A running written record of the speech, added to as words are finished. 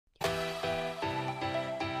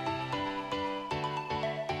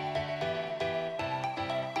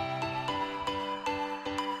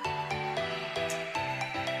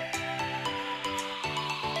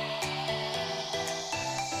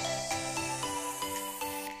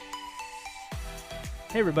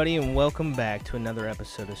Hey, everybody, and welcome back to another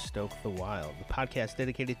episode of Stoke the Wild, the podcast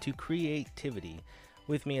dedicated to creativity.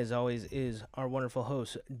 With me, as always, is our wonderful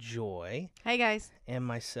host, Joy. Hey, guys. And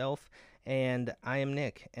myself, and I am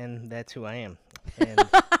Nick, and that's who I am. And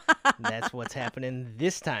that's what's happening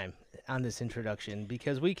this time on this introduction,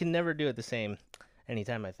 because we can never do it the same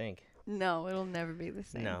anytime, I think. No, it'll never be the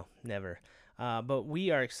same. No, never. But we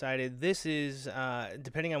are excited. This is,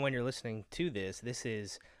 depending on when you're listening to this, this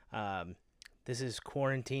is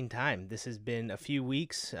quarantine time. This has been a few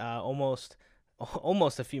weeks, almost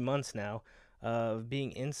a few months now of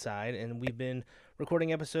being inside, and we've been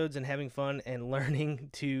recording episodes and having fun and learning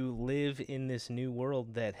to live in this new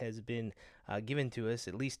world that has been given to us,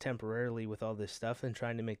 at least temporarily, with all this stuff, and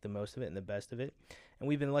trying to make the most of it and the best of it. And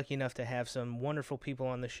we've been lucky enough to have some wonderful people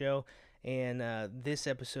on the show, and this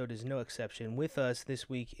episode is no exception. With us this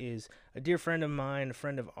week is a dear friend of mine, a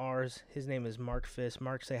friend of ours. His name is Mark Fiss.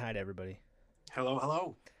 Mark, say hi to everybody. Hello,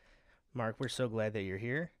 hello. Mark, we're so glad that you're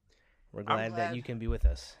here. We're glad that you can be with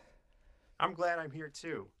us. I'm glad I'm here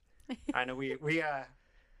too. I know we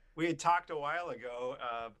had talked a while ago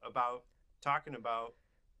about talking about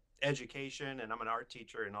education, and I'm an art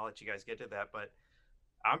teacher, and I'll let you guys get to that. But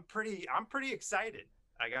I'm pretty excited,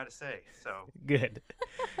 I gotta say. So good.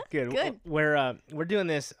 Good. We're doing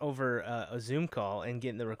this over a Zoom call and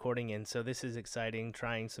getting the recording in. So this is exciting.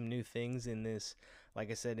 Trying some new things in this. Like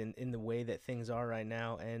I said, in the way that things are right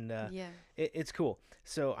now, and it's cool.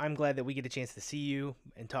 So I'm glad that we get a chance to see you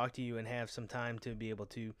and talk to you and have some time to be able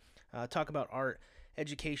to talk about art,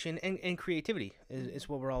 education, and creativity is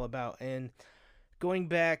what we're all about. And going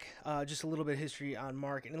back just a little bit of history on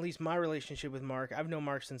Mark, and at least my relationship with Mark, I've known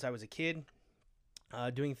Mark since I was a kid,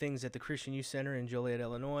 doing things at the Christian Youth Center in Joliet,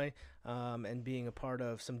 Illinois, and being a part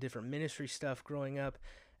of some different ministry stuff growing up,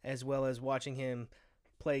 as well as watching him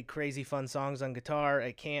play crazy fun songs on guitar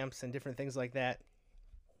at camps and different things like that.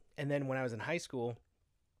 And then when I was in high school,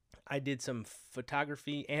 I did some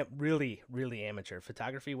photography, and really, really amateur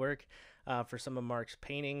photography work for some of Mark's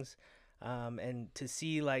paintings. And to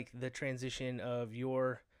see like the transition of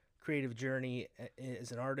your creative journey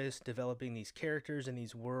as an artist, developing these characters and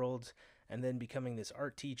these worlds, and then becoming this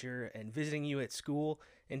art teacher and visiting you at school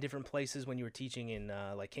in different places when you were teaching in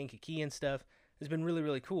like Kankakee and stuff, has been really,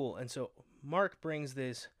 really cool. And so Mark brings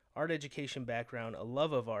this art education background, a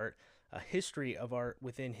love of art, a history of art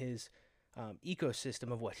within his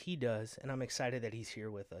ecosystem of what he does, and I'm excited that he's here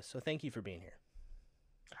with us. So thank you for being here.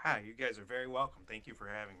 you guys are very welcome. Thank you for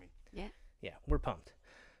having me. Yeah, we're pumped.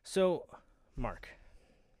 So, Mark,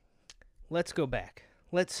 let's go back.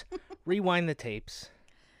 Let's rewind the tapes.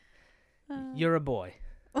 You're a boy,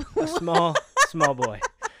 a small boy.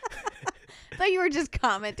 I thought you were just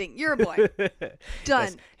commenting. You're a boy. Done.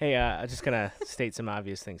 Yes. Hey, I'm just going to state some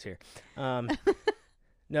obvious things here.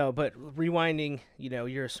 No, but rewinding,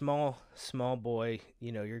 you're a small boy,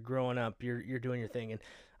 you're growing up, you're doing your thing.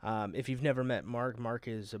 And if you've never met Mark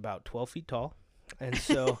is about 12 feet tall. And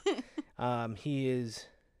so he's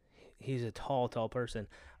a tall person.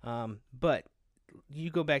 But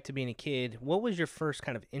you go back to being a kid. What was your first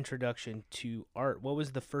kind of introduction to art? What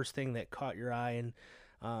was the first thing that caught your eye and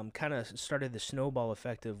kind of started the snowball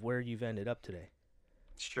effect of where you've ended up today?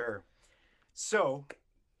 Sure. So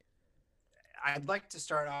I'd like to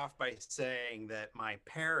start off by saying that my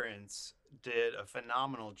parents did a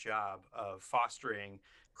phenomenal job of fostering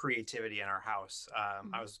creativity in our house.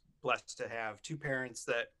 I was blessed to have two parents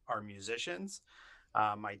that are musicians.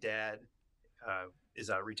 My dad is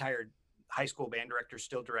a retired high school band director,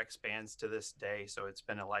 still directs bands to this day. So it's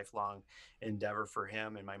been a lifelong endeavor for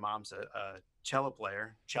him. And my mom's a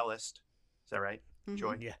cellist. Is that right? Mm-hmm.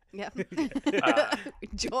 Joy? Yeah.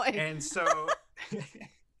 Joy.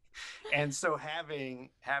 And so having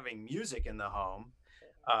music in the home,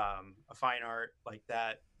 a fine art like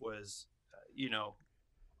that was,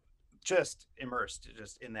 just immersed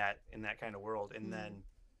just in that kind of world. And then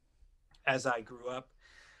as I grew up,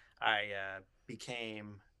 I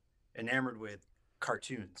became enamored with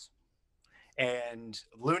cartoons and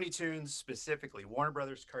Looney Tunes, specifically Warner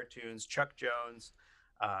Brothers cartoons, Chuck Jones,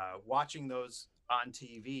 watching those on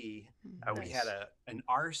TV. Nice. We had an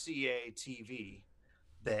RCA TV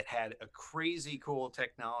that had a crazy cool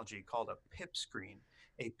technology called a PIP screen,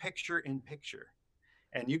 a picture in picture.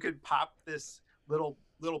 And you could pop this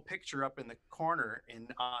little picture up in the corner,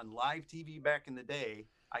 and on live TV back in the day,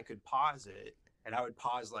 I could pause it, and I would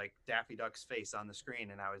pause like Daffy Duck's face on the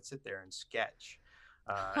screen, and I would sit there and sketch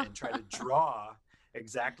and try to draw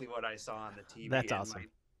exactly what I saw on the TV. That's and awesome.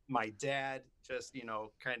 My dad just,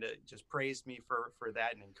 kind of just praised me for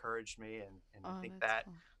that and encouraged me. And I think that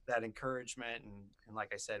cool. that encouragement and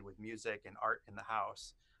like I said, with music and art in the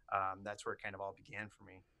house, that's where it kind of all began for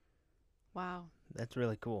me. Wow. That's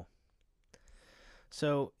really cool.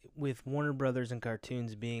 So, with Warner Brothers and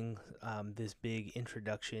cartoons being this big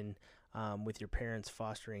introduction, with your parents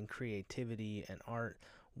fostering creativity and art,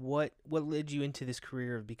 what led you into this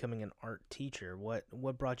career of becoming an art teacher? What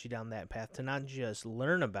brought you down that path to not just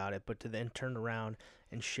learn about it, but to then turn around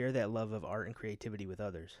and share that love of art and creativity with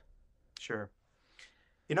others? Sure.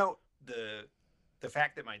 You know, the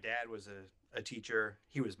fact that my dad was a teacher,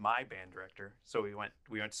 he was my band director. So we went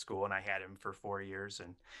to school, and I had him for 4 years,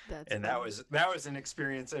 That's and funny. that was an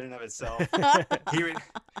experience in and of itself. he would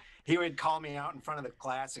he would call me out in front of the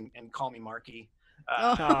class and call me Marky.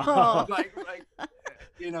 Oh. Like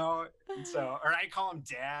and so, or I call him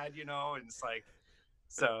Dad, and it's like,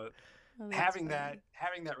 so Oh, that's having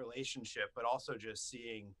funny. that relationship, but also just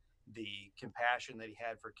seeing the compassion that he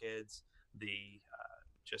had for kids, the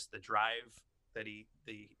just the drive that he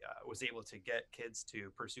was able to get kids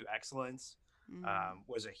to pursue excellence,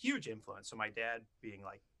 was a huge influence. So my dad being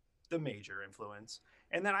like the major influence,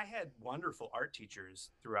 and then I had wonderful art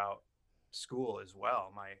teachers throughout school as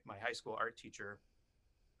well. My high school art teacher,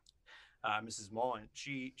 Mrs. Mullen,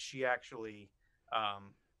 she actually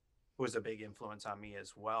um, was a big influence on me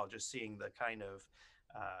as well. Just seeing the kind of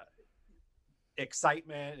uh,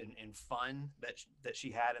 excitement and fun that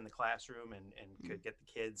she had in the classroom, and Mm. could get the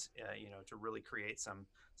kids, to really create some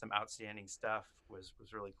outstanding stuff, was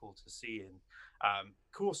really cool to see. And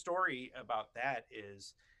cool story about that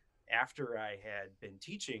is, after I had been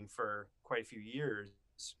teaching for quite a few years,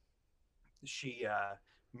 she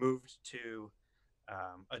moved to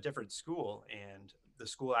a different school, and the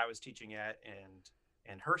school I was teaching at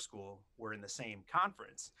and her school were in the same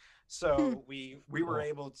conference. So we were Cool.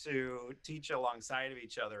 able to teach alongside of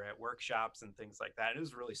each other at workshops and things like that. It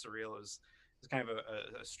was really surreal. It was kind of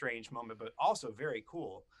a strange moment, but also very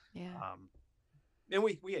cool. Yeah. Um, and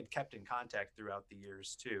we had kept in contact throughout the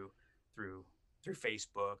years too, through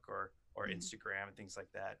Facebook or Mm. Instagram and things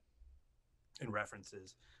like that, and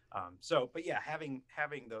references. So, but yeah,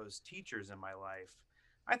 having those teachers in my life,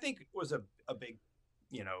 I think was a big,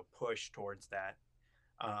 push towards that.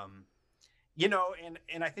 Um,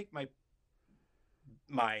 and I think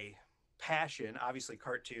my passion, obviously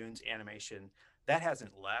cartoons, animation, that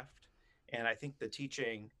hasn't left. And I think the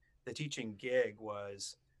teaching gig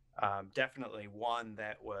was definitely one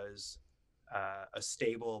that was a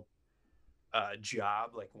stable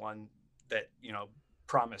job, like one that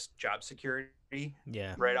promised job security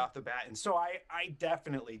Yeah, right Mm. off the bat. And so I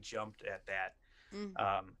definitely jumped at that Mm.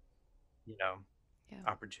 um, you know Yeah.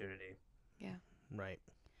 opportunity. Yeah. right.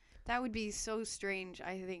 That would be so strange,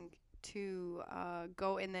 I think, to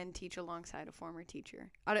go and then teach alongside a former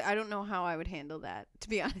teacher. I don't know how I would handle that, to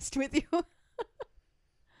be honest with you. I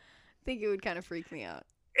think it would kind of freak me out.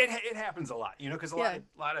 It happens a lot, because a lot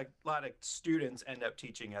Yeah. of students end up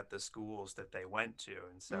teaching at the schools that they went to,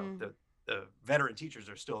 and so Mm. the veteran teachers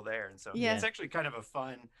are still there, and so Yeah. it's actually kind of a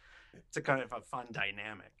fun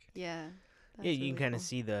dynamic. Yeah. Yeah, That's you can really kind of cool.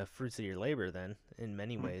 see the fruits of your labor then in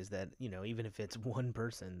many Mhm. ways that, even if it's one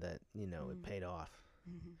person that, it Mm. paid off.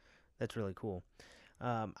 Mhm. That's really cool.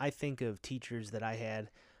 I think of teachers that I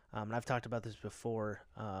had, and I've talked about this before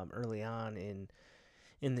early on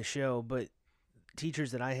in the show, but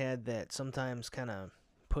teachers that I had that sometimes kind of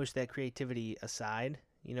pushed that creativity aside.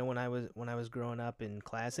 When I was growing up in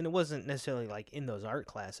class, and it wasn't necessarily like in those art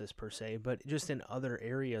classes per se, but just in other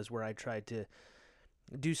areas where I tried to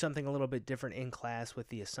do something a little bit different in class with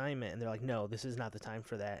the assignment, and they're like, "No, this is not the time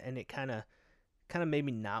for that," and it kind of made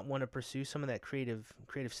me not want to pursue some of that creative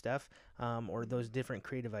stuff, or those Mhm. different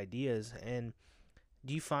creative ideas. And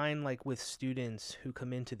do you find like with students who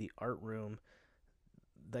come into the art room,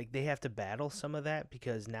 like they have to battle some of that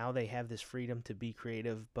because now they have this freedom to be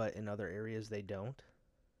creative, but in other areas they don't?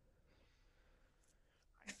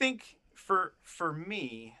 I think for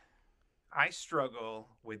me, I struggle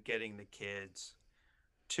with getting the kids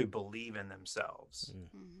to believe in themselves. Mm.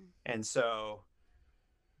 Mhm. And so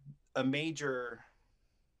a major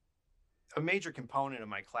a major component of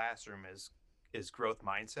my classroom is growth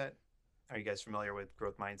mindset. Are you guys familiar with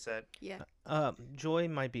growth mindset? Yeah. Joy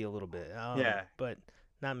might be a little bit, Yeah. but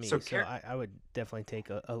not So me. So I would definitely take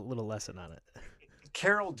a little lesson on it.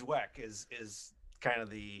 Carol Dweck is kind of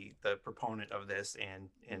the proponent of this, and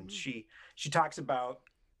Mhm. she talks about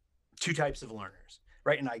two types of learners,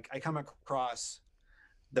 right? And I come across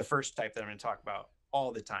the first type that I'm going to talk about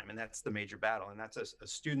all the time, and that's the major battle, and that's a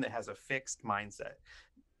student that has a fixed mindset,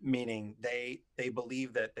 meaning they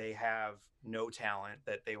believe that they have no talent,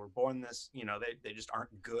 that they were born this, they just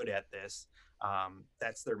aren't good at this.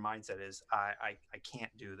 That's their mindset, is I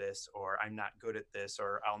can't do this, or I'm not good at this,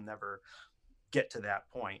 or I'll never get to that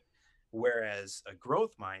point. Whereas a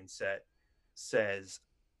growth mindset says,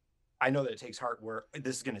 I know that it takes hard work.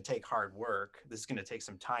 This is going to take hard work. This is going to take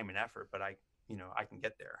some time and effort, but I can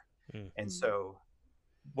get there. And so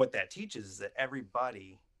what that teaches is that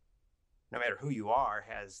everybody, no matter who you are,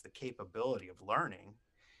 has the capability of learning,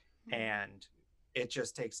 and it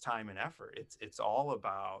just takes time and effort. It's all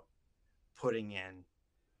about putting in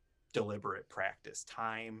deliberate practice,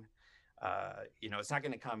 time. It's not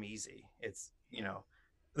going to come easy. It's,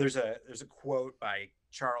 there's a quote by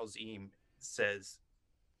Charles Eames says,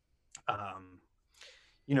 I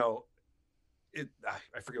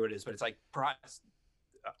forget what it is, but it's like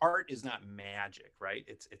art is not magic, right?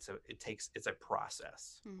 It's a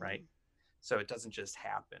process, right? So it doesn't just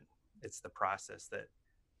happen. It's the process that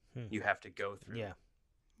you have to go through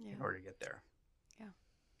in order to get there. Yeah.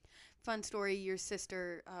 Fun story. Your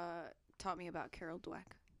sister taught me about Carol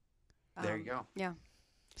Dweck. There you go. Yeah.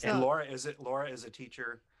 So, and Laura is a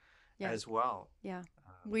teacher as well. Yeah.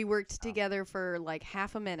 We worked together for like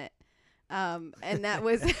half a minute. And that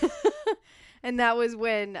was and that was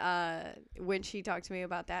when she talked to me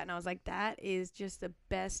about that, and I was like, that is just the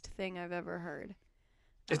best thing I've ever heard.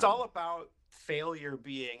 It's all about failure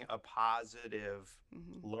being a positive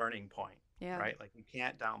learning point, right? Like, you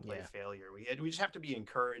can't downplay failure. We just have to be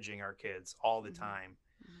encouraging our kids all the time.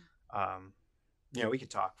 We could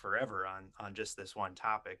talk forever on just this one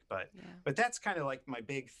topic, but that's kind of like my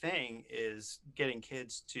big thing, is getting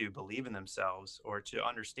kids to believe in themselves, or to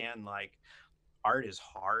understand, like, art is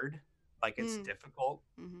hard, like, it's difficult,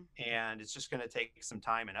 and it's just going to take some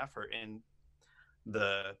time and effort. And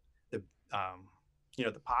the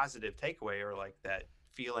positive takeaway, or like that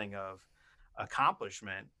feeling of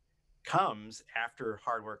accomplishment, comes after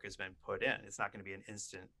hard work has been put in. It's not going to be an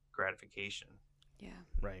instant gratification. Yeah.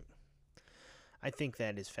 Right. I think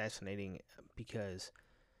that is fascinating, because,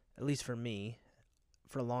 at least for me,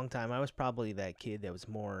 for a long time, I was probably that kid that was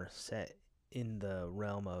more set in the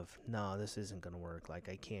realm of, no, this isn't going to work. Like,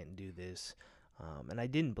 I can't do this. And I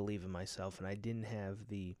didn't believe in myself, and I didn't have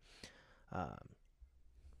the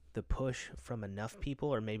push from enough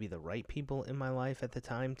people, or maybe the right people in my life at the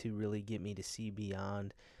time, to really get me to see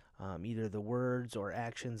beyond either the words or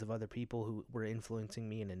actions of other people who were influencing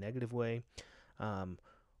me in a negative way.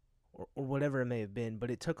 Or whatever it may have been, but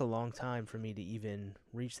it took a long time for me to even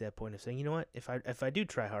reach that point of saying, you know what, if I do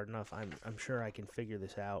try hard enough, I'm sure I can figure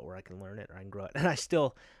this out, or I can learn it, or I can grow it. And I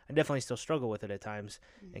definitely still struggle with it at times,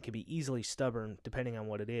 and can be easily stubborn depending on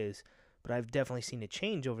what it is. But I've definitely seen a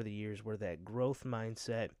change over the years, where that growth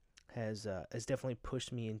mindset has definitely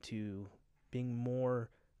pushed me into being more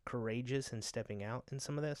courageous and stepping out in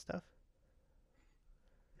some of that stuff.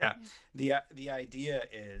 Yeah, the idea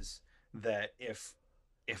is that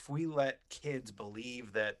if we let kids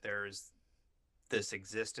believe that there's this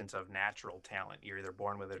existence of natural talent, you're either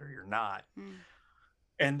born with it or you're not,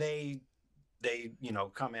 and they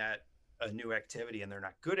come at a new activity and they're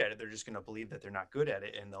not good at it, they're just going to believe that they're not good at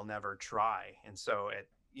it, and they'll never try. And so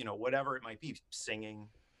whatever it might be, singing,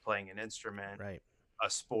 playing an instrument, right, a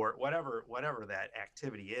sport, whatever that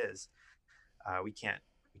activity is, we can't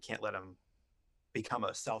let them become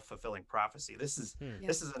a self-fulfilling prophecy. This is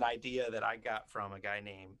an idea that I got from a guy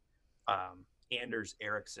named Anders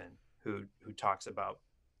Ericsson, who talks about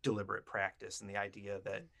deliberate practice, and the idea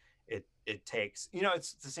that it takes,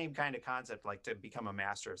 it's the same kind of concept, like, to become a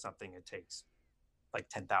master of something, it takes like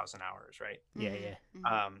 10,000 hours, right? Yeah.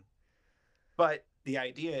 But the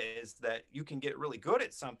idea is that you can get really good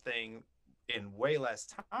at something in way less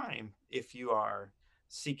time if you are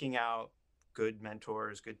seeking out good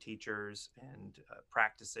mentors, good teachers, and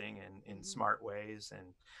practicing in smart ways,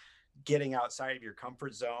 and getting outside of your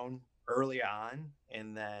comfort zone early on,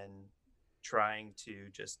 and then trying to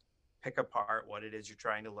just pick apart what it is you're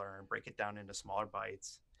trying to learn, break it down into smaller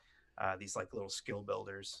bites, these like little skill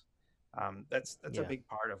builders. That's a big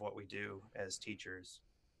part of what we do as teachers.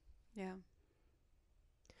 Yeah.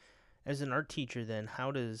 As an art teacher, then, how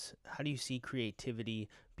do you see creativity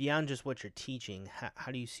beyond just what you're teaching?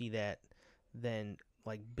 How do you see that then,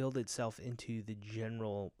 like, build itself into the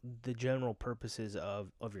general purposes of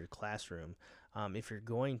your classroom? If you're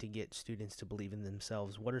going to get students to believe in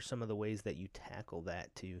themselves, what are some of the ways that you tackle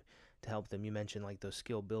that to help them? You mentioned like those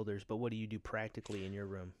skill builders, but what do you do practically in your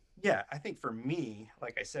room? Yeah, I think for me,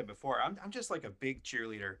 like I said before, I'm just like a big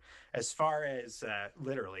cheerleader, as far as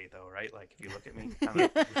literally, though, right? Like, if you look at me, I'm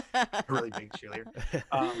a really big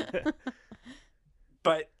cheerleader.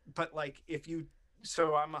 But like,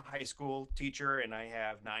 so I'm a high school teacher, and I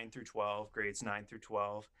have grades 9 through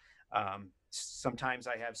 12. Sometimes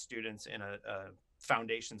I have students in a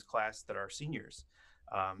foundations class that are seniors,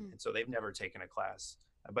 and so they've never taken a class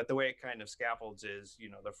But the way it kind of scaffolds is,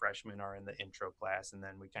 the freshmen are in the intro class, and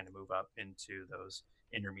then we kind of move up into those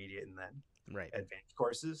intermediate and then right. advanced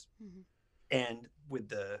courses. Mm-hmm. And with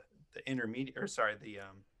the intermediate, or sorry,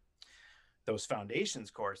 those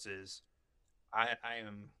foundations courses, I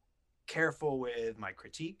am careful with my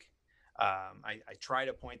critique. I try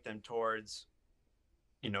to point them towards,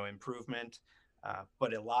 improvement.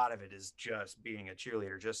 But a lot of it is just being a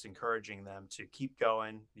cheerleader, just encouraging them to keep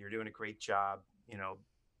going. You're doing a great job,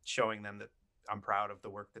 showing them that I'm proud of the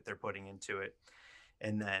work that they're putting into it.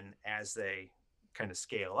 And then as they kind of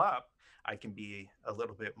scale up, I can be a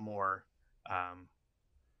little bit more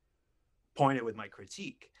pointed with my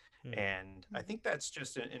critique. And I think that's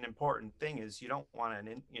just an important thing, is you don't want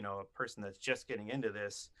a person that's just getting into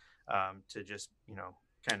this to just,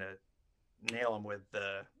 kind of nail them with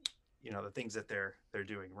the things that they're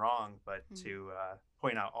doing wrong, but to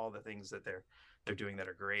point out all the things that they're doing that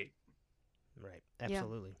are great. Right.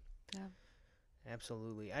 Absolutely. Yeah.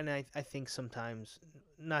 Absolutely. And I think sometimes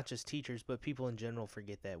not just teachers, but people in general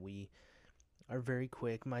forget that we are very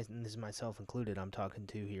quick, and this is myself included I'm talking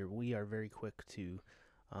to here, we are very quick to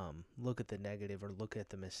look at the negative or look at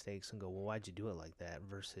the mistakes and go, well, why'd you do it like that,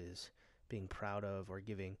 versus being proud of or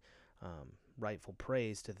giving rightful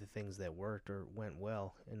praise to the things that worked or went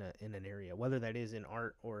well in an area, whether that is in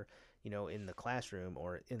art or, in the classroom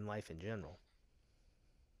or in life in general.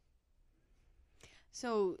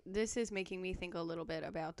 So this is making me think a little bit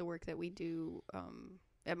about the work that we do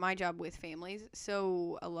at my job with families.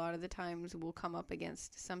 So a lot of the times we'll come up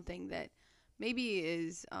against something that maybe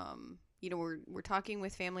is, we're talking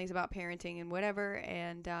with families about parenting and whatever,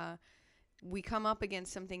 and we come up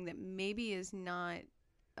against something that maybe is not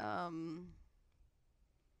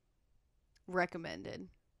recommended,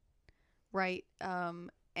 right?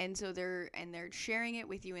 And so they're sharing it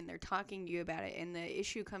with you, and they're talking to you about it, and the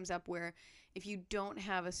issue comes up where if you don't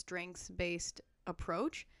have a strengths-based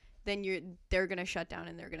approach, then they're going to shut down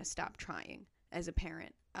and they're going to stop trying as a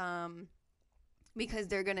parent, because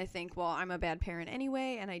they're going to think, well, I'm a bad parent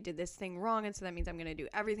anyway, and I did this thing wrong, and so that means I'm going to do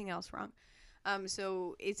everything else wrong.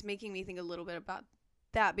 So it's making me think a little bit about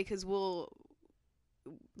that, because the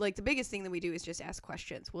biggest thing that we do is just ask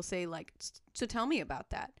questions. We'll say, like, so tell me about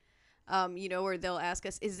that, or they'll ask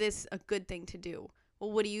us, is this a good thing to do?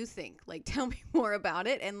 Well, what do you think? Like, tell me more about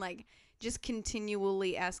it, and just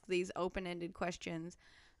continually ask these open-ended questions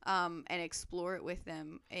and explore it with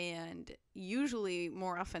them. And usually,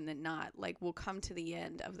 more often than not, we'll come to the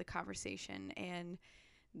end of the conversation and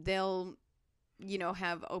they'll,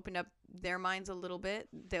 have opened up their minds a little bit.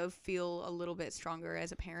 They'll feel a little bit stronger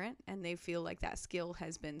as a parent, and they feel like that skill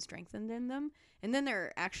has been strengthened in them. And then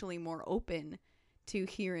they're actually more open to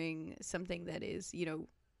hearing something that is,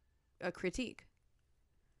 a critique.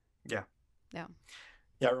 Yeah. Yeah.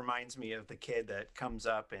 That reminds me of the kid that comes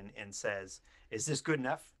up and says, is this good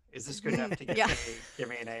enough? Is this good enough to give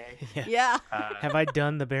me an A? Yeah. Have I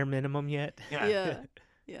done the bare minimum yet? Yeah.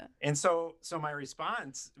 Yeah. And so my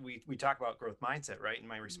response, we talk about growth mindset, right? And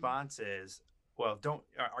my response is, well,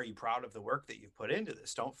 are you proud of the work that you've put into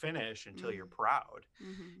this? Don't finish until you're proud.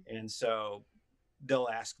 Mm-hmm. And so they'll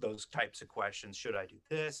ask those types of questions. Should I do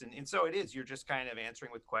this? And so it is, you're just kind of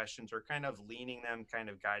answering with questions, or kind of leaning them, kind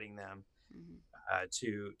of guiding them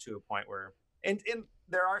to a point where, and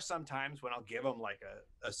there are some times when I'll give them like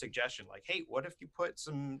a suggestion, like, hey, what if you put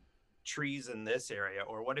some trees in this area,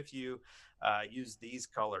 or what if you use these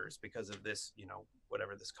colors because of this,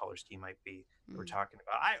 whatever this color scheme might be that we're talking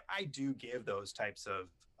about. I do give those types of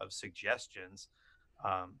suggestions,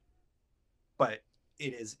 but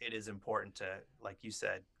it is important to, like you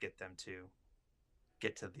said, get them to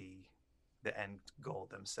get to the end goal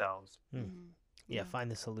themselves. Yeah,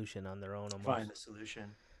 find the solution on their own almost. Find the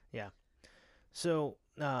solution. Yeah. So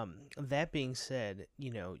that being said,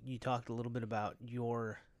 you talked a little bit about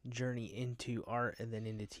your journey into art and then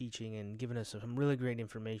into teaching, and giving us some really great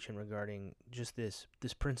information regarding just this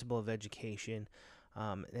principle of education.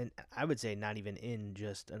 And I would say not even in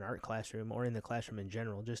just an art classroom or in the classroom in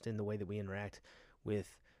general, just in the way that we interact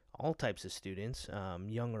with all types of students,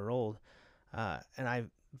 young or old. And I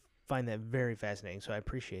find that very fascinating, so I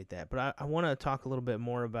appreciate that. But I want to talk a little bit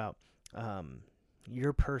more about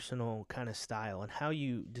your personal kind of style and how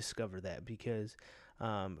you discover that, because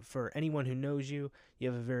for anyone who knows you, you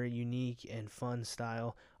have a very unique and fun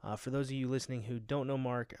style. For those of you listening who don't know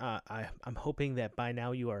Mark, I'm hoping that by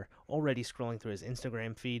now you are already scrolling through his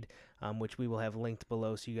Instagram feed, which we will have linked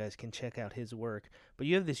below so you guys can check out his work. But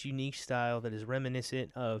you have this unique style that is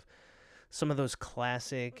reminiscent of some of those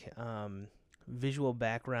classic visual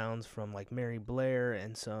backgrounds from like Mary Blair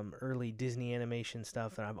and some early Disney animation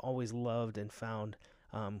stuff that I've always loved and found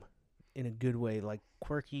in a good way, like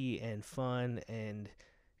quirky and fun, and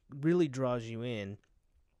really draws you in.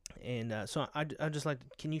 And so I'd just like,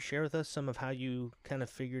 can you share with us some of how you kind of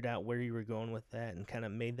figured out where you were going with that and kind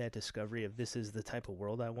of made that discovery of this is the type of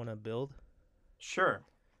world I want to build? Sure.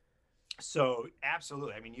 So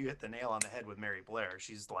absolutely. I mean, you hit the nail on the head with Mary Blair.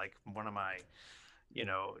 She's like one of my, you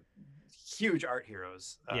know, huge art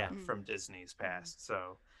heroes from Disney's past.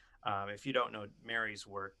 So if you don't know Mary's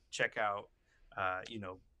work, check out,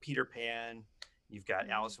 Peter Pan. You've got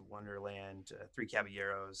Alice in Wonderland, Three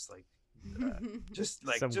Caballeros, like just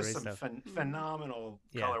some phenomenal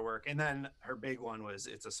color work. And then her big one was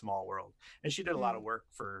It's a Small World. And she did a lot of work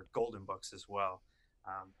for Golden Books as well.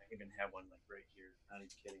 I even have one like right here. Not even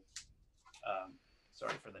kidding.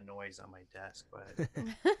 Sorry for the noise on my desk, but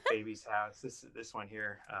Baby's House. This one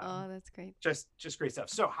here. Oh, that's great. Just great stuff.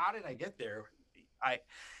 So how did I get there?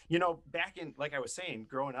 Back in, like I was saying,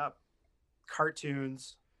 growing up,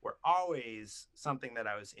 cartoons were always something that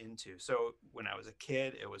I was into. So when I was a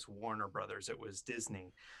kid, it was Warner Brothers, it was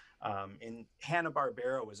Disney. And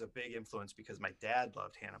Hanna-Barbera was a big influence because my dad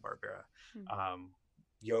loved Hanna-Barbera.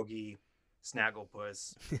 Yogi,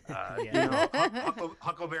 Snagglepuss,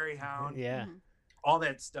 Huckleberry Hound, all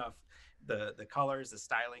that stuff. The colors, the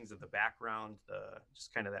stylings of the background,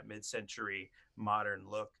 just kind of that mid-century modern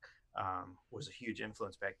look was a huge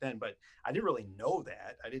influence back then. But I didn't really know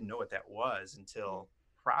that. I didn't know what that was until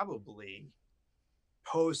probably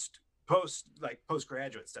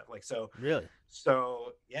postgraduate stuff. Like, so really.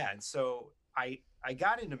 So yeah, and so I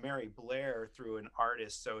got into Mary Blair through an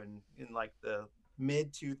artist. So in like the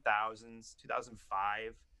mid 2000s,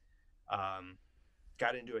 2005,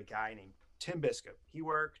 got into a guy named Tim Biscup. He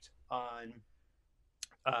worked on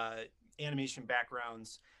animation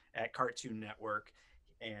backgrounds at Cartoon Network,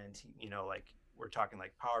 and like we're talking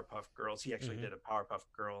like Powerpuff Girls. He actually did a Powerpuff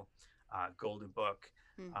Girl Golden Book.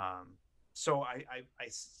 So I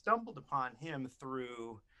stumbled upon him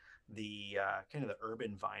through the kind of the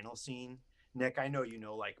urban vinyl scene. Nick, I know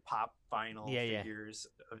like pop vinyl figures,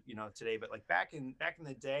 today, but like back in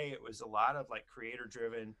the day, it was a lot of like creator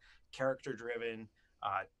driven, character driven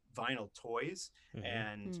vinyl toys,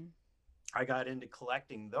 and I got into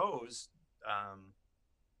collecting those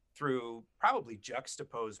through probably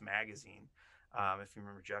Juxtapose magazine, if you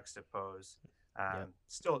remember Juxtapose.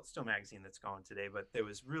 Still a magazine that's going today, but there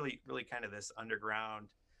was really kind of this underground.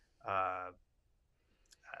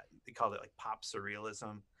 They called it like pop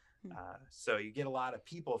surrealism. So you get a lot of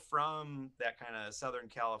people from that kind of Southern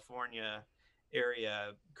California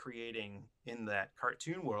area creating in that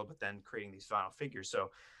cartoon world, but then creating these vinyl figures.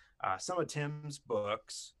 So some of Tim's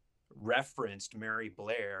books referenced Mary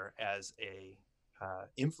Blair as a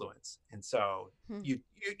influence, and so you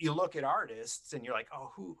look at artists and you're like,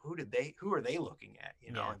 oh, who are they looking at,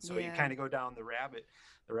 and so you kind of go down the rabbit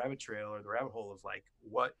trail or the rabbit hole of like,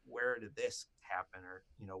 where did this happen, or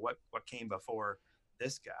what came before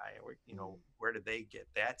this guy, or where did they get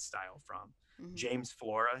that style from? Jim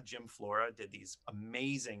Flora did these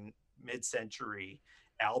amazing mid-century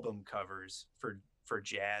album covers for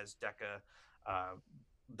Jazz Decca,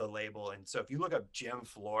 the label. And so if you look up Jim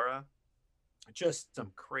Flora, just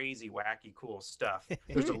some crazy, wacky, cool stuff.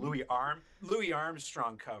 There's a Louis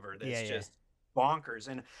Armstrong cover that's just bonkers.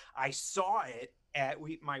 And I saw it at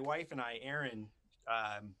my wife and I, Erin.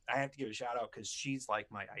 I have to give a shout out because she's like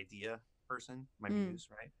my idea person, my muse,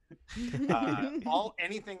 right?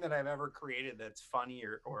 Anything that I've ever created that's funny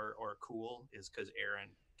or cool is because Erin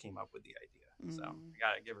came up with the idea. So I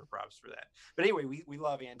gotta give her props for that. But anyway, we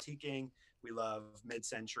love antiquing, we love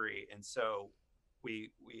mid-century, and so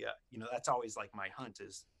we that's always like my hunt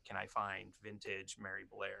is, can I find vintage Mary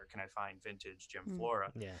Blair? Can I find vintage Jim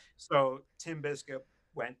Flora? So Tim Biscup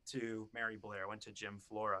went to Mary Blair, went to Jim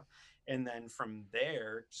Flora, and then from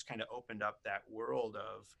there just kind of opened up that world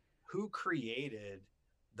of who created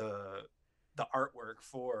the artwork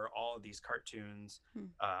for all of these cartoons.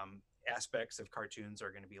 Aspects of cartoons are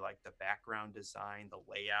going to be like the background design, the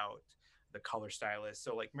layout, the color stylist.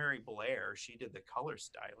 So like Mary Blair, she did the color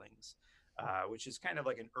stylings, which is kind of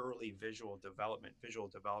like an early visual development. Visual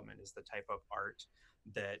development is the type of art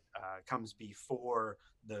that comes before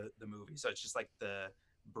the movie. So it's just like the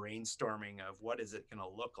brainstorming of what is it going to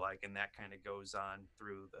look like, and that kind of goes on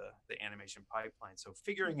through the animation pipeline. So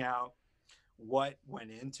figuring out what went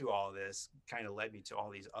into all this kind of led me to all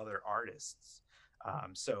these other artists.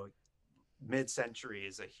 So mid-century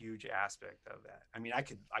is a huge aspect of that. I mean, I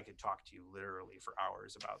could talk to you literally for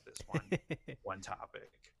hours about this one topic.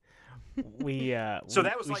 So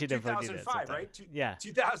that was like 2005, right?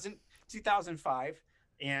 2005,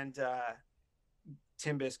 and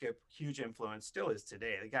Tim Biscuit, huge influence, still is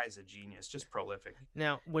today. The guy's a genius, just prolific.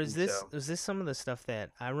 Now, was this some of the stuff that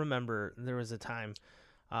I remember? There was a time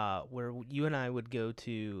where you and I would go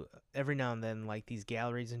to every now and then, like these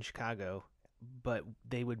galleries in Chicago, but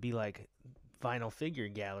they would be like vinyl figure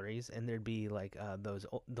galleries, and there'd be like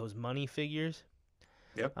those money figures,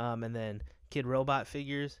 yep, and then Kid Robot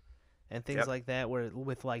figures and things like that, where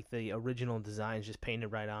with like the original designs just painted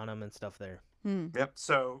right on them and stuff there. Yep.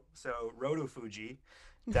 So Roto Fuji,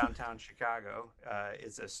 downtown Chicago,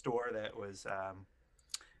 is a store that was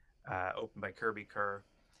opened by Kirby Kerr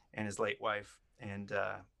and his late wife, and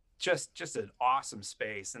just an awesome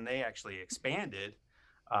space. And they actually expanded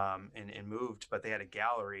and moved, but they had a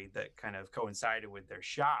gallery that kind of coincided with their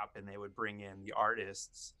shop, and they would bring in the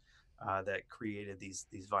artists that created these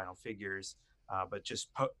vinyl figures, but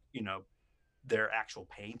just put, their actual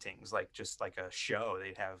paintings, like just like a show.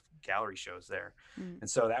 They'd have gallery shows there. And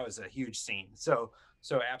so that was a huge scene. So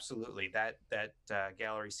absolutely, that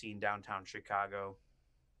gallery scene downtown Chicago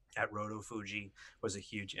at Roto Fuji was a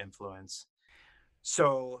huge influence.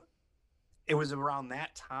 So it was around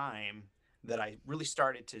that time that I really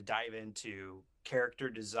started to dive into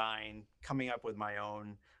character design, coming up with my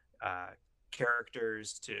own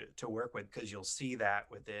characters to work with, because you'll see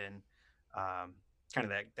that within kind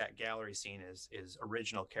of that gallery scene is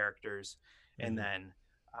original characters. And then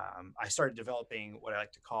I started developing what I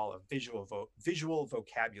like to call a visual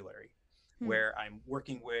vocabulary, where I'm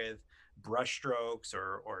working with brush strokes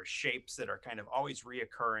or shapes that are kind of always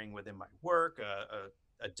reoccurring within my work,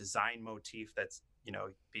 a design motif that's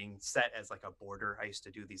being set as like a border. I used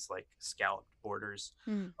to do these like scalloped borders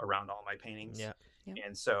around all my paintings. Yeah.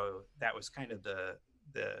 And so that was kind of the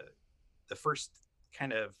first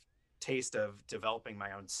kind of taste of developing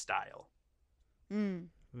my own style.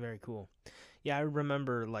 Very cool. Yeah, I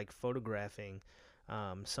remember like photographing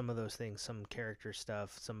some of those things, some character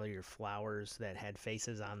stuff, some of your flowers that had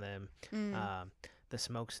faces on them, the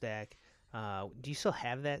smokestack. Do you still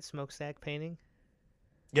have that smokestack painting?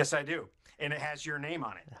 Yes, I do, and it has your name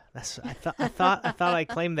on it. I thought I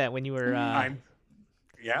claimed that when you were.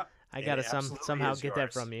 Yeah. I gotta somehow get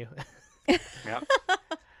that from you. Yeah.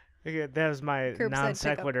 Okay, that was my non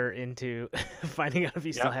sequitur into finding out if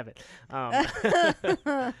you still have it.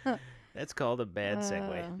 That's called a bad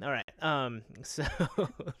segue. All right.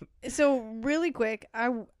 So really quick,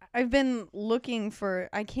 I've been looking for,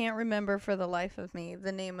 I can't remember for the life of me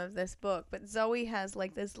the name of this book, but Zoe has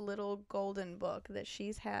like this little golden book that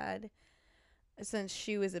she's had since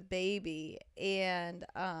she was a baby, and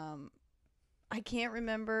I can't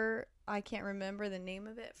remember the name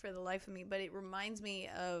of it for the life of me, but it reminds me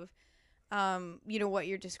of what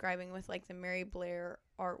you're describing with like the Mary Blair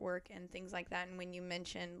artwork and things like that. And when you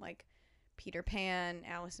mentioned like Peter Pan,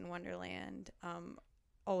 Alice in Wonderland,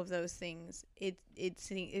 all of those things,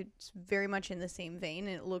 it's very much in the same vein,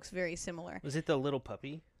 and it looks very similar. Was it the little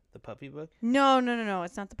puppy? The puppy book? No,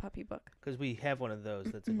 it's not the puppy book. Because we have one of those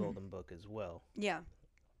that's a golden book as well. Yeah.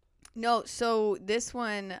 No, so this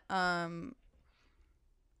one,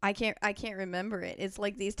 I can't remember it. It's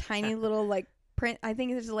like these tiny little like print. I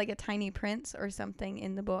think there's like a tiny prince or something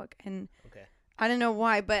in the book, and I don't know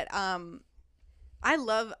why, but I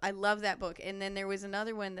love that book. And then there was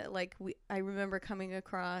another one that like I remember coming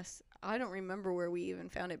across. I don't remember where we even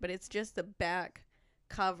found it, but it's just the back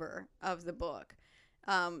cover of the book.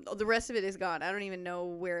 The rest of it is gone. I don't even know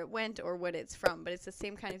where it went or what it's from, but it's the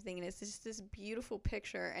same kind of thing, and it's just this beautiful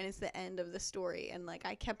picture, and it's the end of the story, and like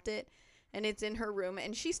I kept it. And it's in her room,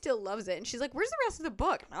 and she still loves it. And she's like, "Where's the rest of the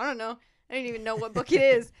book?" I don't know. I don't even know what book it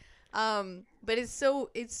is. But it's so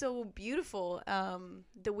beautiful.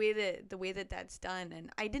 The way that that's done, and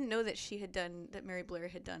I didn't know that that Mary Blair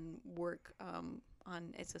had done work on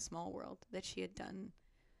It's a Small World. That she had done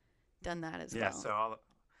that as well. Yeah. So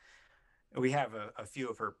we have a few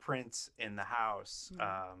of her prints in the house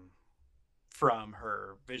from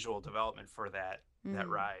her visual development for that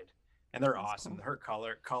ride. And they're awesome. Cool. Her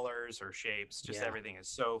colors, her shapes, just everything is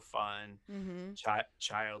so fun,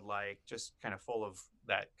 childlike, just kind of full of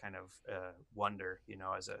that kind of wonder,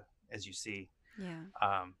 as you see. Yeah.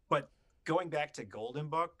 But going back to golden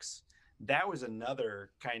books, that was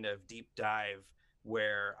another kind of deep dive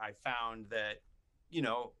where I found that,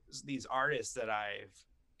 these artists that I've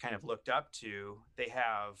kind of looked up to, they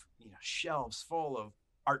have, shelves full of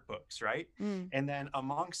art books, right? And then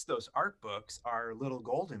amongst those art books are little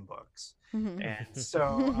golden books. And so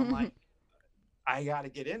I'm like, I got to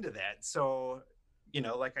get into that. So,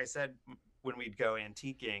 like I said, when we'd go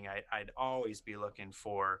antiquing, I'd always be looking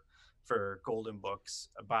for golden books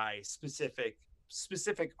by specific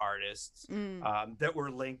artists that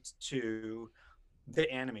were linked to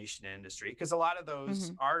the animation industry, because a lot of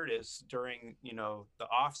those artists during, you know, the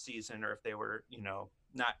off season, or if they were, you know,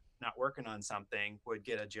 not working on something, would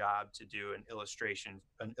get a job to do an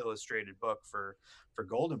illustrated book for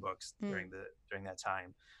Golden Books during that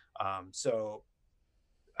time. So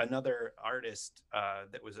another artist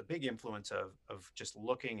that was a big influence of just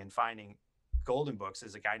looking and finding Golden Books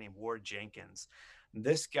is a guy named Ward Jenkins.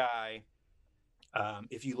 This guy,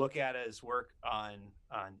 if you look at his work on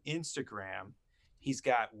Instagram, he's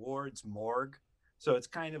got Ward's Morgue. So it's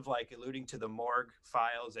kind of like alluding to the morgue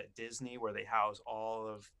files at Disney, where they house all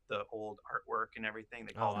of the old artwork and everything.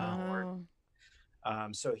 They call them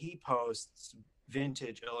Morgue. So he posts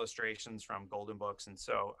vintage illustrations from Golden Books, and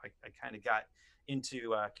so I kind of got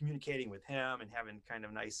into communicating with him and having kind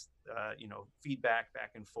of nice, you know, feedback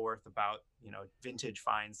back and forth about, you know, vintage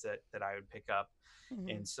finds that I would pick up.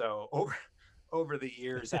 And so over the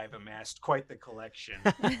years, I've amassed quite the collection.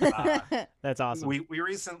 That's awesome. We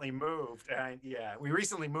recently moved, and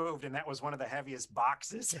and that was one of the heavest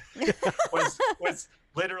boxes. was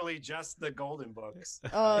literally just the Golden Books.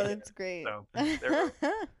 Oh, that's great. So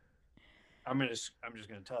I'm just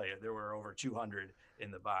gonna tell you, there were over 200 in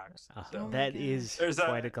the box. So that is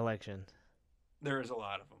quite a collection. There's a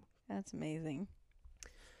lot of them. That's amazing.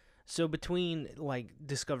 So between like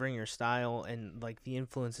discovering your style and like the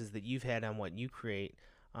influences that you've had on what you create,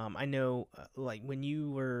 I know like when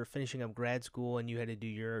you were finishing up grad school and you had to do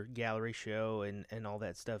your gallery show and all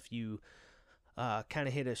that stuff, you kind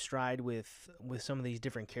of hit a stride with some of these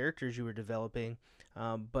different characters you were developing.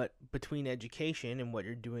 But between education and what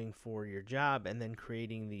you're doing for your job and then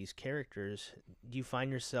creating these characters, do you find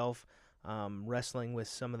yourself wrestling with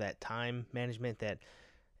some of that time management that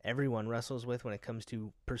everyone wrestles with when it comes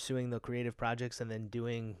to pursuing the creative projects and then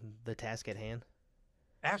doing the task at hand?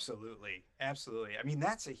 Absolutely. I mean,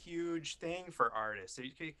 that's a huge thing for artists.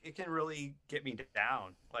 It can really get me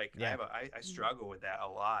down. Like I struggle with that a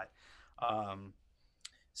lot.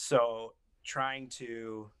 So trying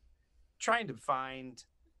to find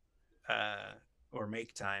or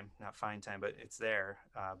make time, not find time, but it's there,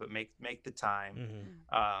 but make the time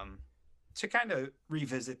to kind of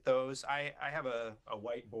revisit those. I have a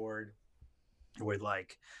whiteboard with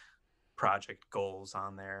like project goals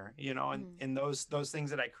on there, you know, and those things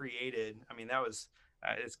that I created. I mean, that was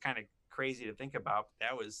it's kind of crazy to think about.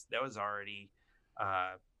 That was already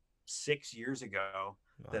 6 years ago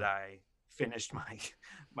that I finished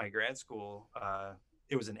my grad school.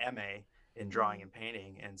 It was an MA in drawing and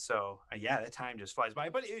painting, and so that time just flies by.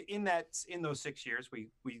 But in those 6 years, we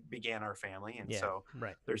began our family, and so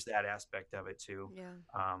there's that aspect of it too.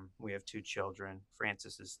 We have 2 children.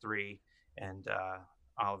 Francis is 3, and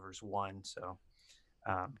Oliver's 1. So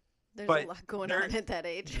there's a lot going on at that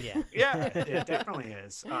age. It definitely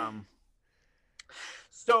is.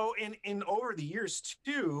 So in over the years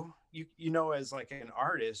too, you know, as like an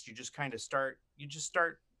artist, you just start.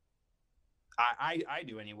 I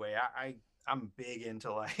do anyway. I'm big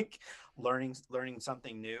into like learning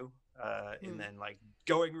something new, and then like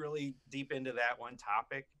going really deep into that one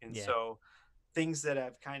topic. And so things that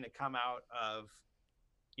have kind of come out of,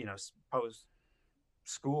 you know, post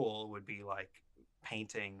school would be like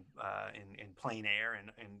painting in plein air,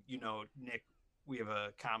 and you know, Nick, we have a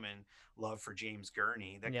common love for James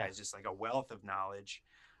Gurney. That guy's just like a wealth of knowledge.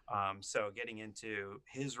 So getting into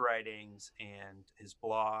his writings and his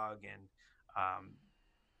blog and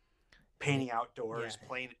painting outdoors,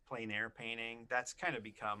 plein air painting, that's kind of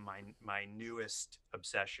become my newest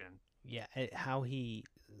obsession. Yeah, how he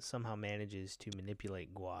somehow manages to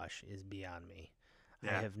manipulate gouache is beyond me.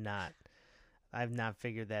 I've not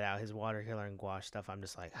figured that out. His watercolor and gouache stuff, I'm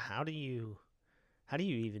just like, how do you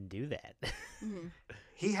even do that?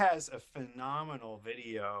 He has a phenomenal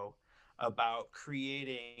video about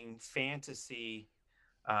creating fantasy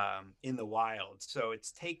in the wild. So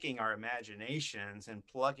it's taking our imaginations and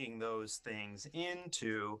plugging those things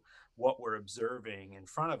into what we're observing in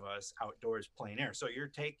front of us outdoors, plein air. So you're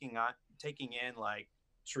taking in like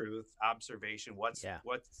truth, observation, what's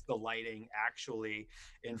the lighting actually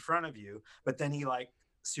in front of you, but then he like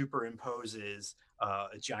superimposes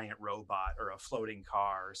a giant robot or a floating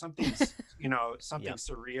car or something, you know, something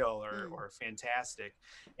surreal or fantastic.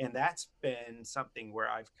 And that's been something where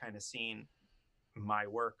I've kind of seen my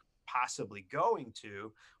work possibly going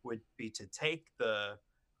to, would be to take the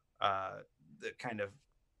kind of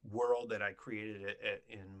world that I created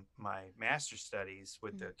in my master's studies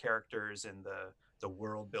with the characters and the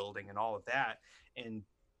world building and all of that, and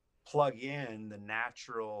plug in the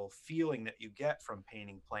natural feeling that you get from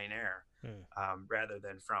painting plein air, rather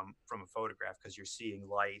than from a photograph, because you're seeing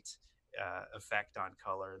light effect on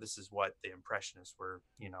color. This is what the Impressionists were,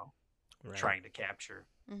 you know, trying to capture.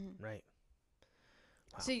 Right.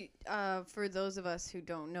 Wow. So, for those of us who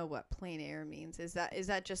don't know what plein air means, is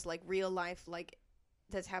that just like real life, like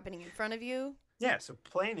that's happening in front of you? Yeah. So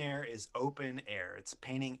plein air is open air. It's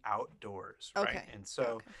painting outdoors, okay. right? And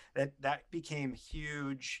so that became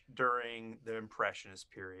huge during the Impressionist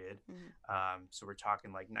period. So we're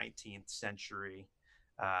talking like 19th century.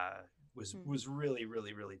 Was really,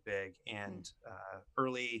 really, really big, and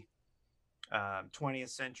early 20th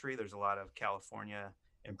century. There's a lot of California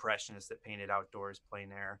Impressionists that painted outdoors,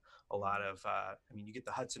 plein air. A lot of, you get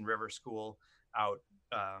the Hudson River School out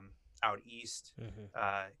east.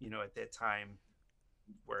 At that time,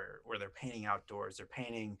 where they're painting outdoors, they're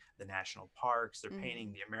painting the national parks, they're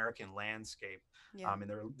painting the American landscape,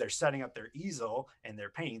 and they're setting up their easel and their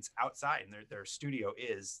paints outside, and their studio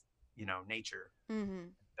is nature.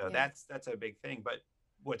 So that's a big thing. But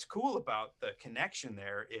what's cool about the connection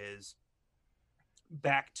there is,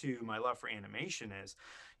 back to my love for animation, is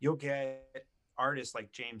you'll get artists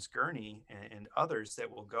like James Gurney and others that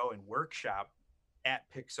will go and workshop at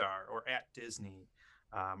Pixar or at Disney,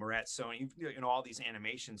 or at Sony, all these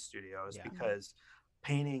animation studios, because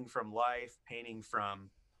painting from life, painting from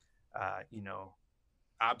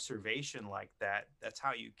observation like that, that's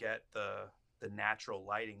how you get the natural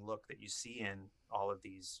lighting look that you see in all of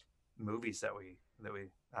these movies that we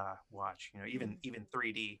watch, even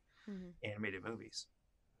 3D animated movies.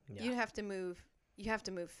 You have to move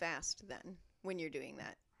fast then when you're doing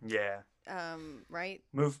that. Right?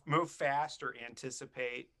 Move fast, or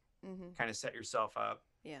anticipate, kind of set yourself up.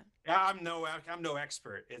 Yeah. I'm no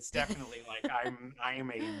expert. It's definitely like I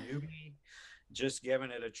am a newbie, just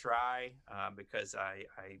giving it a try, because I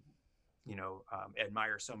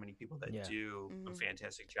admire so many people that do a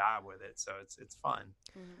fantastic job with it. So it's fun,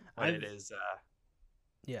 but it is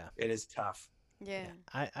it is tough. Yeah.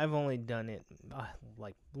 I've only done it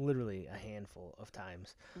like literally a handful of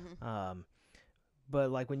times. But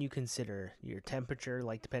like when you consider your temperature,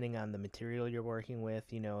 like depending on the material you're working with,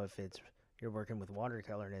 if you're working with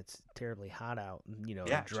watercolor and it's terribly hot out,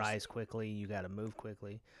 it dries quickly, you got to move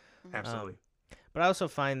quickly. Absolutely. But I also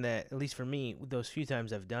find that, at least for me, those few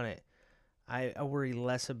times I've done it, I worry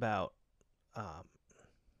less about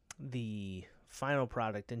the final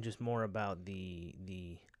product and just more about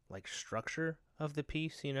the like structure of the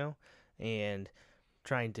piece, and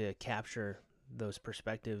trying to capture those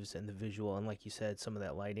perspectives and the visual, and like you said, some of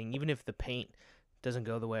that lighting, even if the paint doesn't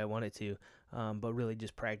go the way I want it to, but really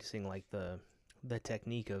just practicing like the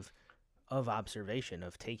technique of observation,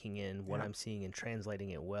 of taking in what I'm seeing and translating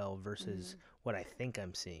it well versus what I think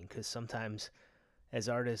I'm seeing. Because sometimes as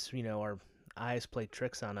artists, our eyes play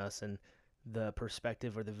tricks on us, and the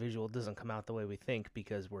perspective or the visual doesn't come out the way we think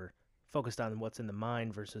because we're focused on what's in the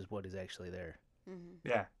mind versus what is actually there.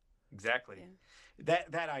 Yeah, exactly.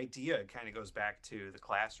 That idea kind of goes back to the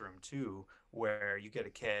classroom too, where you get a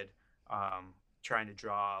kid trying to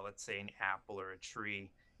draw, let's say, an apple or a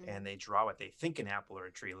tree, and they draw what they think an apple or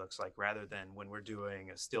a tree looks like, rather than when we're doing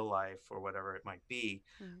a still life or whatever it might be,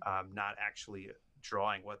 not actually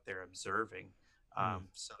drawing what they're observing.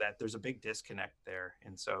 So that there's a big disconnect there.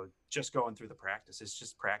 And so just going through the practice, it's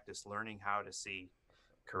just practice learning how to see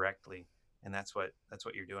correctly, and that's what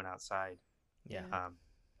you're doing outside.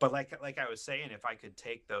 But like I was saying, if I could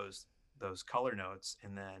take those color notes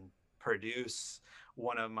and then produce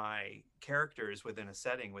one of my characters within a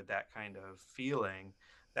setting with that kind of feeling,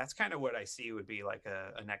 that's kind of what I see would be like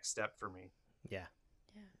a next step for me.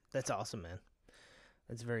 That's awesome, man.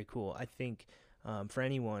 That's very cool. I think for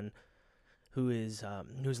anyone who's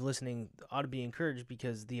listening ought to be encouraged,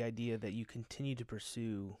 because the idea that you continue to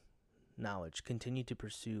pursue knowledge, continue to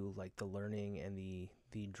pursue like the learning and the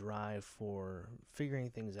drive for figuring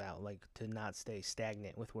things out, like to not stay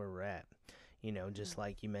stagnant with where we're at, just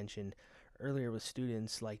like you mentioned earlier with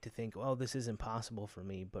students, like to think, well, this is impossible for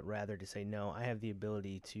me, but rather to say, no, I have the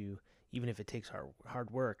ability to, even if it takes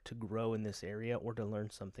hard work, to grow in this area or to learn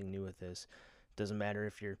something new with this. Doesn't matter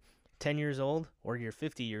if you're 10 years old or you're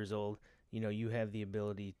 50 years old, you have the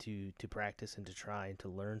ability to practice and to try and to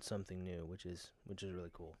learn something new, which is really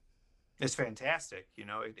cool. It's fantastic.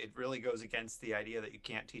 It really goes against the idea that you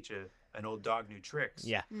can't teach an old dog new tricks.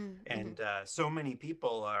 And so many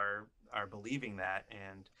people are believing that,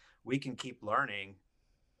 and we can keep learning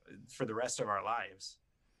for the rest of our lives.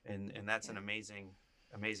 And that's an amazing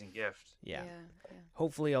gift.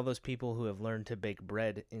 Hopefully all those people who have learned to bake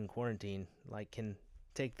bread in quarantine, like, can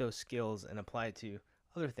take those skills and apply it to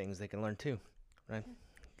other things they can learn too, right?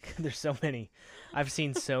 There's so many. I've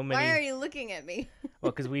seen so many. Why are you looking at me?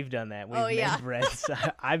 Well, because we've done that. We've made bread. So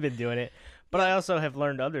I've been doing it. But I also have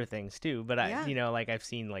learned other things too. But Yeah. like I've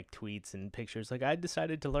seen like tweets and pictures. Like I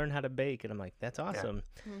decided to learn how to bake, and I'm like, that's awesome.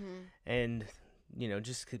 And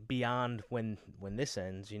just beyond when this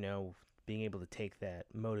ends, being able to take that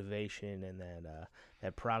motivation and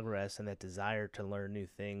that progress and that desire to learn new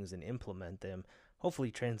things and implement them,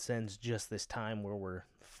 hopefully transcends just this time where we're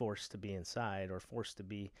forced to be inside or forced to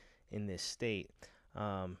be in this state.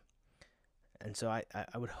 And so I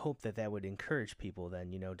would hope that would encourage people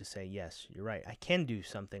then, to say, yes, you're right. I can do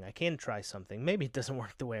something. I can try something. Maybe it doesn't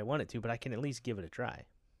work the way I want it to, but I can at least give it a try.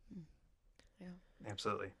 Yeah,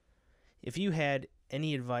 absolutely. If you had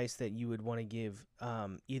any advice that you would want to give,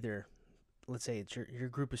 either, let's say it's your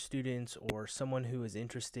group of students or someone who is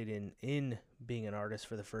interested in being an artist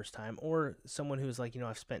for the first time, or someone who's like,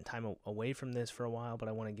 I've spent time away from this for a while, but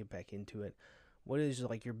I want to get back into it. What is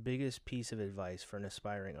like your biggest piece of advice for an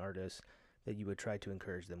aspiring artist that you would try to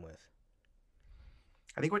encourage them with?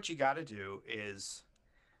 I think what you got to do is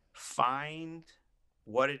find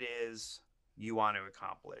what it is you want to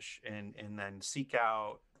accomplish and then seek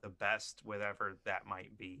out the best, whatever that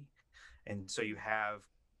might be. And so you have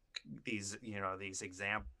these, these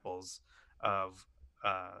examples of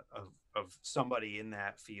somebody in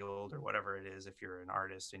that field or whatever it is. If you're an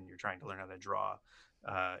artist and you're trying to learn how to draw,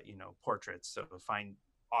 portraits, so find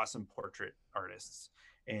awesome portrait artists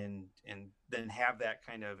and then have that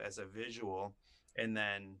kind of as a visual, and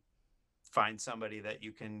then find somebody that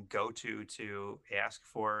you can go to ask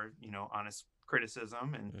for, honest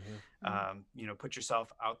criticism and, put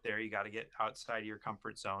yourself out there. You got to get outside of your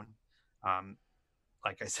comfort zone.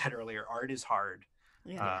 Like I said earlier, art is hard.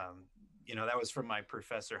 Yeah. That was from my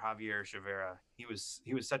professor, Javier Chavera. He was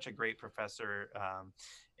such a great professor,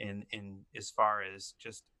 in as far as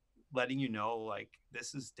just letting like,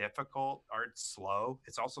 this is difficult. Art's slow.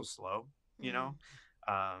 It's also slow, and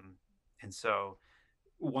so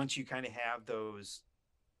once you kind of have those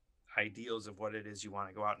ideals of what it is you want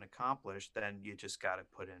to go out and accomplish, then you just got to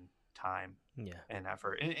put in time and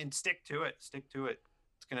effort and stick to it. It's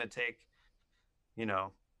going to take,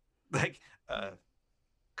 like a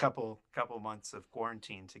couple months of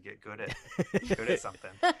quarantine to get good at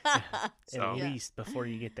something. So, at least before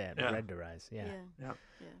you get that red to rise. Yeah.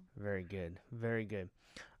 Very good. Very good.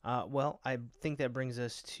 Well, I think that brings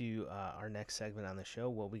us to our next segment on the show,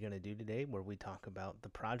 What We're Going to Do Today, where we talk about the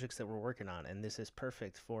projects that we're working on. And this is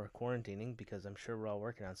perfect for quarantining because I'm sure we're all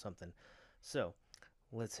working on something. So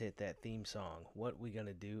let's hit that theme song, What We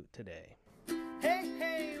Gonna Do Today. Hey,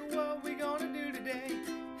 hey, what we gonna do today?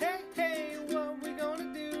 Hey, hey, what we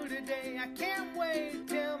gonna do today? I can't wait,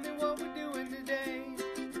 tell me what we're doing today.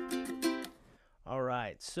 All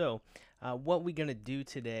right, so what we're going to do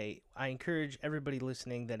today, I encourage everybody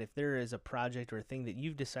listening that if there is a project or a thing that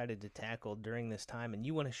you've decided to tackle during this time and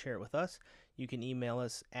you want to share it with us, you can email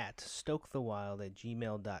us at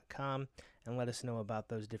stokethewild@gmail.com and let us know about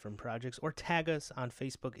those different projects, or tag us on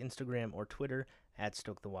Facebook, Instagram, or Twitter at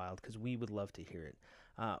stokethewild, because we would love to hear it.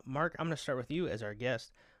 Mark, I'm going to start with you as our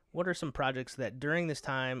guest. What are some projects that during this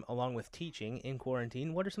time, along with teaching in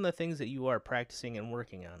quarantine, what are some of the things that you are practicing and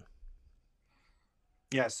working on?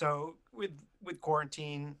 Yeah, so with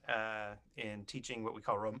quarantine and teaching what we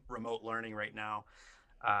call remote learning right now,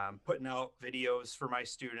 putting out videos for my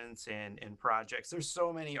students and projects. There's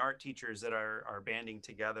so many art teachers that are banding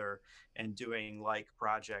together and doing like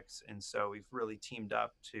projects. And so we've really teamed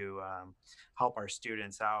up to help our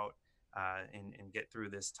students out and get through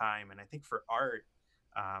this time. And I think for art,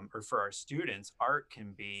 or for our students, art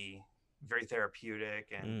can be very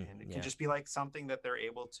therapeutic and it can just be like something that they're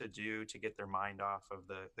able to do to get their mind off of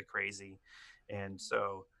the crazy. And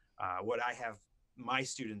so what I have my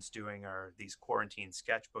students doing are these quarantine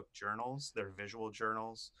sketchbook journals. They're visual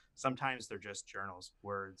journals. Sometimes they're just journals,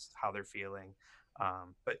 words, how they're feeling.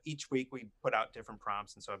 But each week we put out different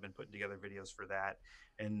prompts. And so I've been putting together videos for that.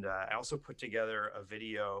 And I also put together a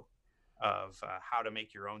video of how to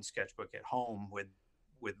make your own sketchbook at home with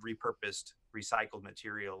repurposed, recycled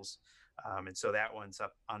materials. And so that one's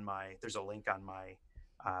up on there's a link on my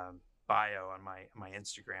bio on my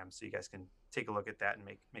Instagram, so you guys can take a look at that and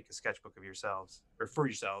make a sketchbook of yourselves or for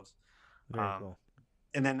yourselves. Very cool.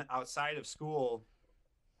 And then outside of school,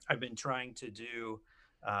 I've been trying to do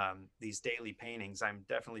these daily paintings. I'm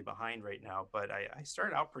definitely behind right now, but I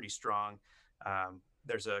started out pretty strong.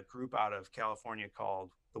 There's a group out of California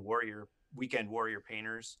called the Weekend Warrior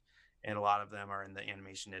Painters, and a lot of them are in the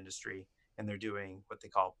animation industry, and they're doing what they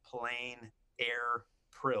call plain air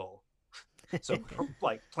April. So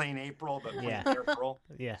like plain April, but plain April.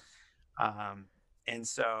 Yeah. And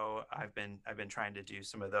so I've been trying to do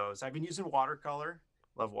some of those. I've been using watercolor.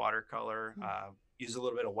 Love watercolor. use a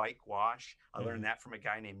little bit of white gouache. I learned that from a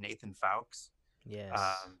guy named Nathan Fowkes. Yes.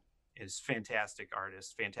 Is fantastic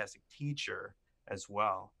artist, fantastic teacher as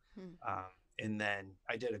well. And then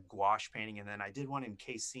I did a gouache painting, and then I did one in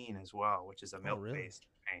casein as well, which is a milk-based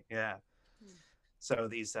paint. Yeah. So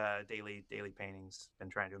these daily paintings, been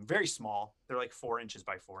trying to do them. Very small. They're like 4 inches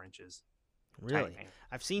by 4 inches. Really?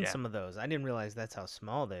 I've seen some of those. I didn't realize that's how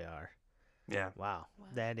small they are. Yeah. Wow.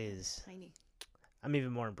 That is tiny. I'm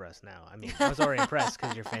even more impressed now. I mean, I was already impressed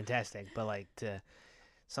because you're fantastic, but like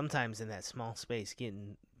sometimes in that small space,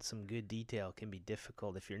 getting some good detail can be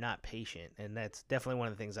difficult if you're not patient, and that's definitely one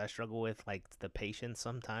of the things I struggle with, like the patience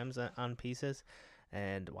sometimes on pieces.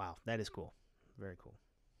 And wow, that is cool. Very cool.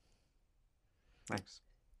 Thanks.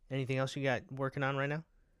 Anything else you got working on right now?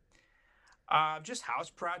 Just house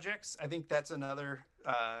projects. I think that's another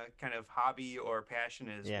kind of hobby or passion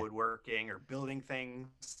is woodworking or building things.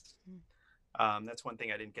 That's one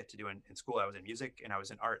thing I didn't get to do in school. I was in music and I was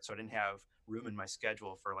in art, so I didn't have room in my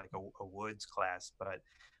schedule for like a woods class. But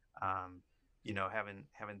you know,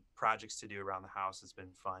 having projects to do around the house has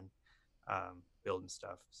been fun, building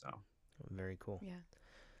stuff. So very cool. Yeah.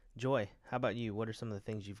 Joy, how about you? What are some of the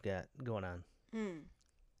things you've got going on?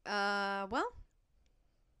 Well,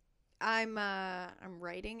 I'm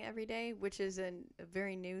writing every day, which is a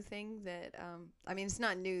very new thing that I mean, it's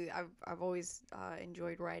not new. I've always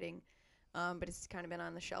enjoyed writing. But it's kind of been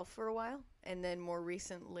on the shelf for a while. And then more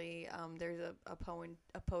recently, there's a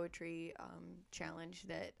poetry challenge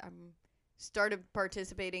that I'm started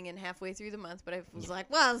participating in halfway through the month. But I was like,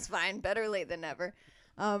 well, it's fine, better late than never.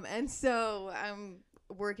 And so I'm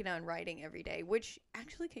working on writing every day, which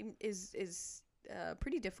actually is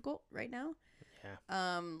pretty difficult right now.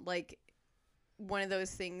 Yeah. Like one of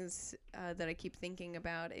those things that I keep thinking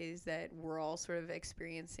about is that we're all sort of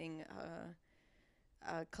experiencing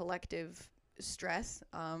a collective stress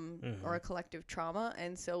or a collective trauma,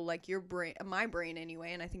 and so like your brain, my brain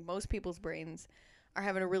anyway, and I think most people's brains are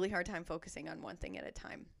having a really hard time focusing on one thing at a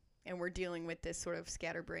time, and we're dealing with this sort of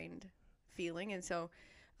scatterbrained feeling. And so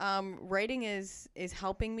writing is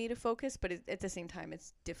helping me to focus, but at the same time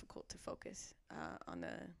it's difficult to focus on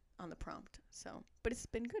the prompt. So but it's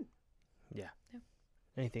been good. Yeah.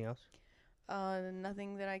 Anything else?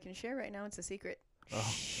 Nothing that I can share right now. It's a secret.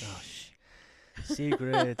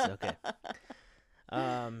 Secrets. Okay.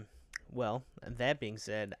 Well, that being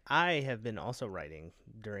said, I have been also writing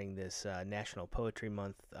during this National Poetry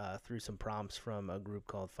Month through some prompts from a group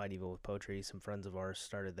called Fight Evil with Poetry. Some friends of ours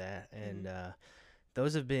started that, and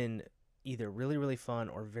those have been either really, really fun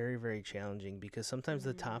or very, very challenging, because sometimes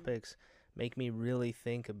the topics make me really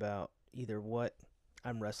think about either what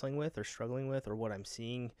I'm wrestling with or struggling with, or what I'm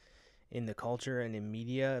seeing in the culture and in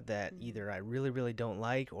media that either I really, really don't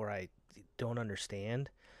like or I don't understand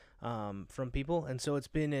from people. And so it's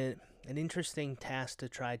been an interesting task to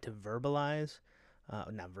try to verbalize,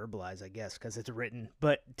 not verbalize, I guess, because it's written,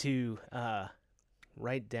 but to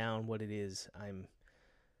write down what it is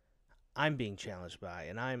I'm being challenged by,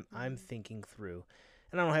 and I'm thinking through.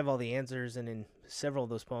 And I don't have all the answers, and in several of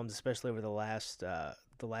those poems, especially over the last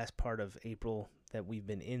part of April that we've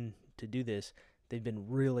been in to do this, they've been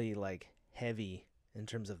really like heavy in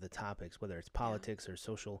terms of the topics, whether it's politics or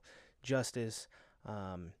social justice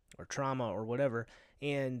or trauma or whatever.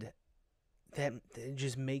 And that it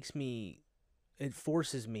just it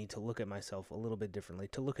forces me to look at myself a little bit differently,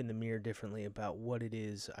 to look in the mirror differently about what it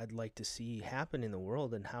is I'd like to see happen in the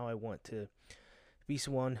world, and how I want to be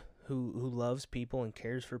someone who loves people and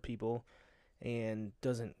cares for people and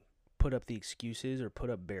doesn't put up the excuses or put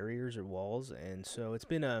up barriers or walls. And so it's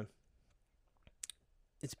been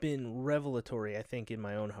revelatory, I think, in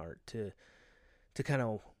my own heart to kind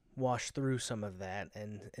of wash through some of that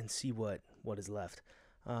and see what is left.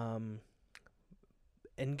 And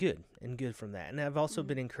good from that. And I've also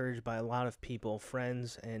been encouraged by a lot of people,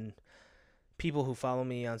 friends and people who follow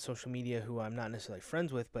me on social media who I'm not necessarily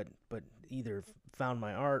friends with, but either found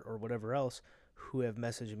my art or whatever else, who have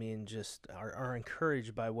messaged me and just are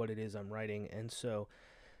encouraged by what it is I'm writing. And so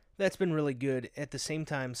that's been really good. At the same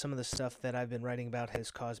time, some of the stuff that I've been writing about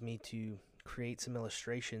has caused me to create some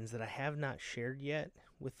illustrations that I have not shared yet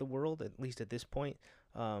with the world, at least at this point,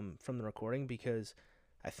 from the recording, because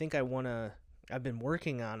I think I've been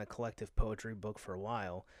working on a collective poetry book for a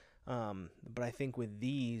while, but I think with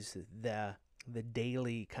these, the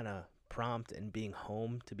daily kind of prompt and being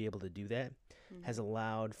home to be able to do that has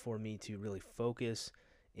allowed for me to really focus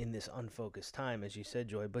in this unfocused time, as you said,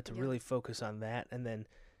 Joy, but to really focus on that. And then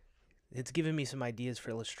it's given me some ideas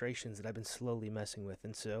for illustrations that I've been slowly messing with.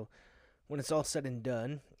 And so when it's all said and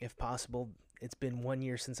done, if possible, it's been 1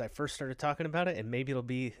 year since I first started talking about it, and maybe it'll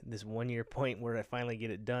be this 1 year point where I finally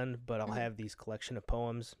get it done. But I'll have these collection of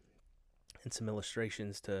poems and some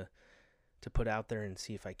illustrations to put out there and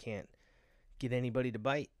see if I can't get anybody to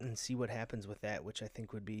bite and see what happens with that, which I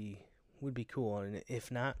think would be cool. And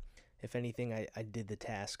if not, if anything, I did the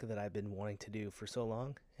task that I've been wanting to do for so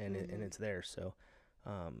long, and and it's there. So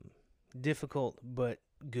difficult but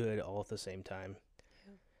good all at the same time.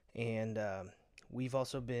 Yeah. And we've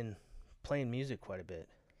also been playing music quite a bit.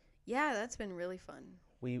 Yeah, that's been really fun.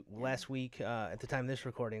 Last week, at the time of this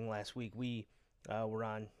recording, we were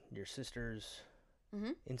on your sister's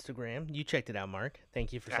Instagram. You checked it out, Mark.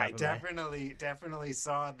 Thank you for stopping by. I definitely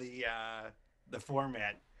saw the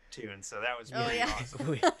format too, and so that was really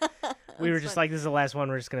awesome. We were just fun. Like, this is the last one.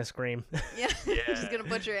 We're just gonna scream. Yeah. Just gonna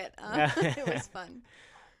butcher it. It was fun.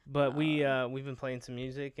 But we've been playing some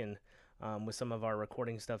music, and with some of our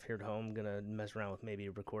recording stuff here at home, gonna mess around with maybe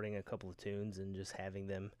recording a couple of tunes and just having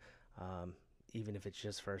them, even if it's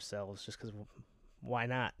just for ourselves, just because. Why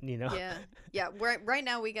not, you know? Yeah. Right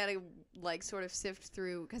now we gotta like sort of sift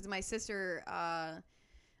through, because my sister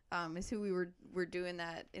is who we were doing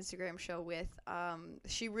that Instagram show with.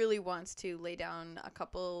 She really wants to lay down a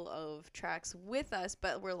couple of tracks with us,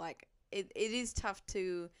 but we're like, it is tough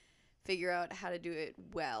to figure out how to do it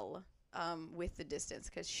well with the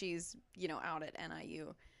distance, because she's out at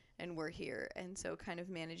NIU and we're here, and so kind of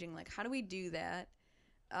managing like, how do we do that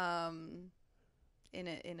in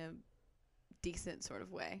a decent sort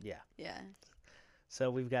of way. Yeah.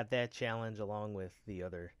 So we've got that challenge along with the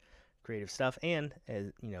other creative stuff, and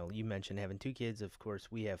as you mentioned, having 2 kids. Of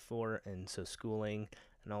course, we have 4, and so schooling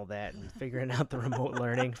and all that, and figuring out the remote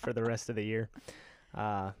learning for the rest of the year.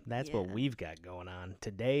 That's what we've got going on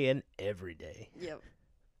today and every day. Yep.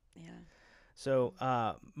 Yeah. So,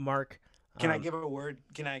 Mark, can I give a word?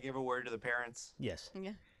 Can I give a word to the parents? Yes.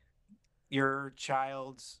 Yeah. Your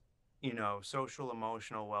child's social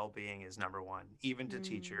emotional well-being is number one, even to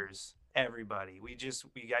teachers, everybody. You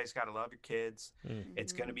guys got to love your kids.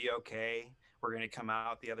 It's going to be okay. We're going to come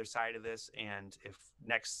out the other side of this. And if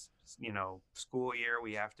next, school year,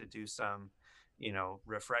 we have to do some,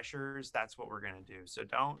 refreshers, that's what we're going to do. So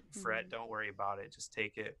don't fret. Don't worry about it. Just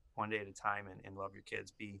take it one day at a time and love your kids.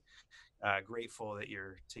 Be grateful that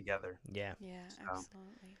you're together. Yeah. Yeah,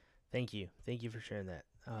 absolutely. Thank you. Thank you for sharing that.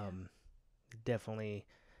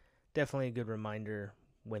 Definitely a good reminder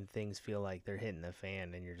when things feel like they're hitting the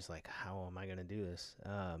fan and you're just like, how am I going to do this?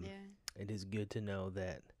 It is good to know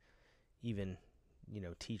that even,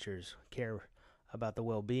 teachers care about the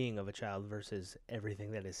well-being of a child versus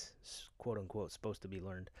everything that is quote unquote supposed to be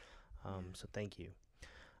learned. So thank you.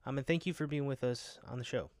 And thank you for being with us on the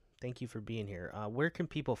show. Thank you for being here. Where can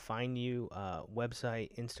people find you?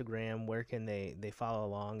 Website, Instagram, where can they follow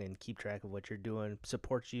along and keep track of what you're doing,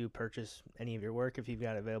 support you, purchase any of your work if you've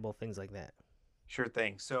got it available, things like that? Sure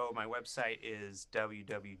thing. So my website is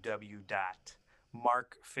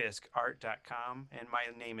www.markfiskart.com, and my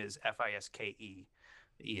name is Fiske.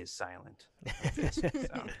 The E is silent.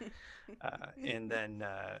 And then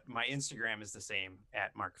my Instagram is the same,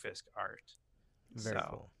 at @MarkFiskArt. Very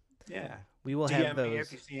cool. Yeah. We will DM have those. me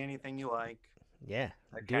if you see anything you like. Yeah,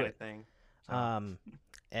 that do kind it. of thing. So.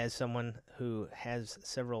 As someone who has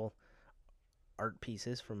several art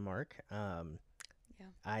pieces from Mark,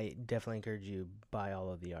 I definitely encourage you buy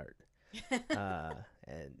all of the art,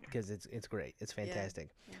 because it's great. It's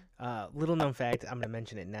fantastic. Yeah. Little known fact, I'm going to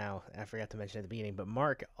mention it now. I forgot to mention it at the beginning, but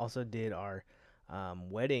Mark also did our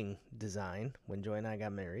wedding design when Joy and I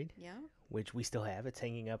got married. Yeah. Which we still have. It's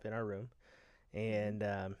hanging up in our room, and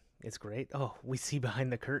it's great. Oh, we see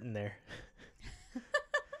behind the curtain there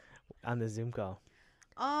on the Zoom call.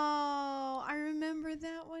 Oh, I remember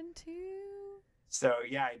that one too. So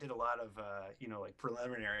yeah, I did a lot of like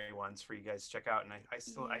preliminary ones for you guys to check out, and I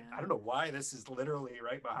don't know why this is literally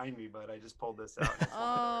right behind me, but I just pulled this out.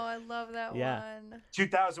 I love that one.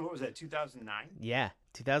 2000, what was that? 2009? Yeah,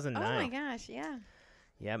 2009. Oh my gosh, yeah.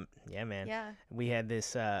 Yeah, man. Yeah. We had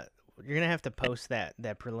this. You're gonna have to post that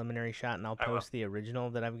preliminary shot, and I'll post the original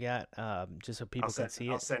that I've got, just so people can see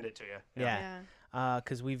it. I'll send it to you. Yeah.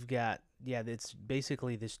 Because we've got, it's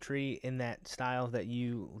basically this tree in that style that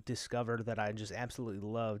you discovered that I just absolutely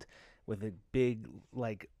loved, with a big,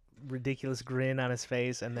 like, ridiculous grin on his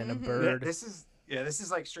face, and then a bird. This is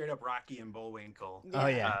like straight up Rocky and Bullwinkle. Oh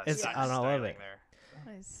yeah, it's on all of it.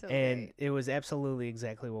 That is so and great. It was absolutely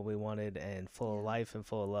exactly what we wanted, and full of life and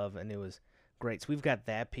full of love, and it was great. So we've got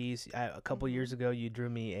that piece. A couple years ago, you drew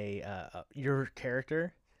me your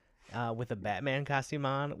character with a Batman costume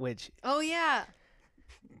on, which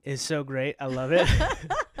is so great. I love it.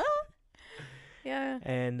 Yeah.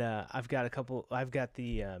 And I've got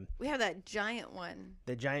the we have that giant one.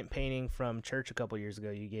 The giant painting from church a couple years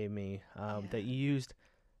ago you gave me that you used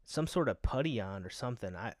some sort of putty on or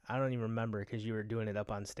something. I don't even remember because you were doing it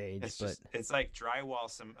up on stage. It's like drywall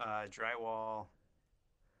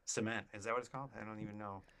cement. Is that what it's called? I don't even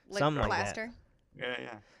know. Something plaster. Like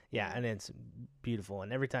that. Yeah, and it's beautiful.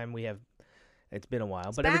 And every time it's been a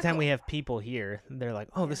while, but every time we have people here, they're like,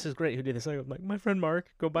 "Oh, this is great. Who did this?" I'm like, "My friend Mark.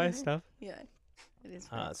 Go buy his stuff." Yeah, it is.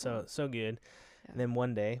 So good. Yeah. And then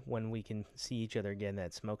one day when we can see each other again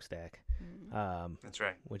at Smokestack, that's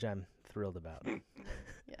right. Which I'm thrilled about.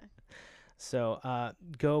 Yeah. So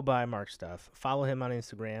go buy Mark's stuff. Follow him on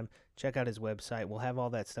Instagram. Check out his website. We'll have all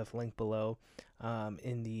that stuff linked below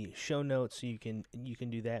in the show notes, so you can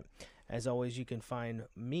do that. As always, you can find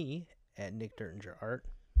me at Nick Dertinger Art.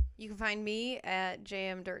 You can find me at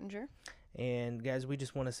JM Dertinger. And guys, we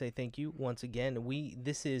just want to say thank you once again.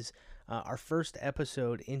 This is our first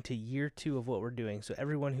episode into year 2 of what we're doing. So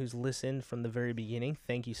everyone who's listened from the very beginning,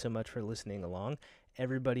 thank you so much for listening along.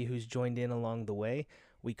 Everybody who's joined in along the way,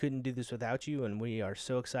 we couldn't do this without you, and we are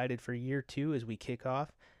so excited for year 2 as we kick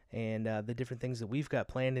off and the different things that we've got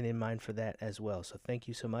planned and in mind for that as well. So thank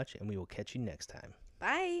you so much, and we will catch you next time.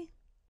 Bye.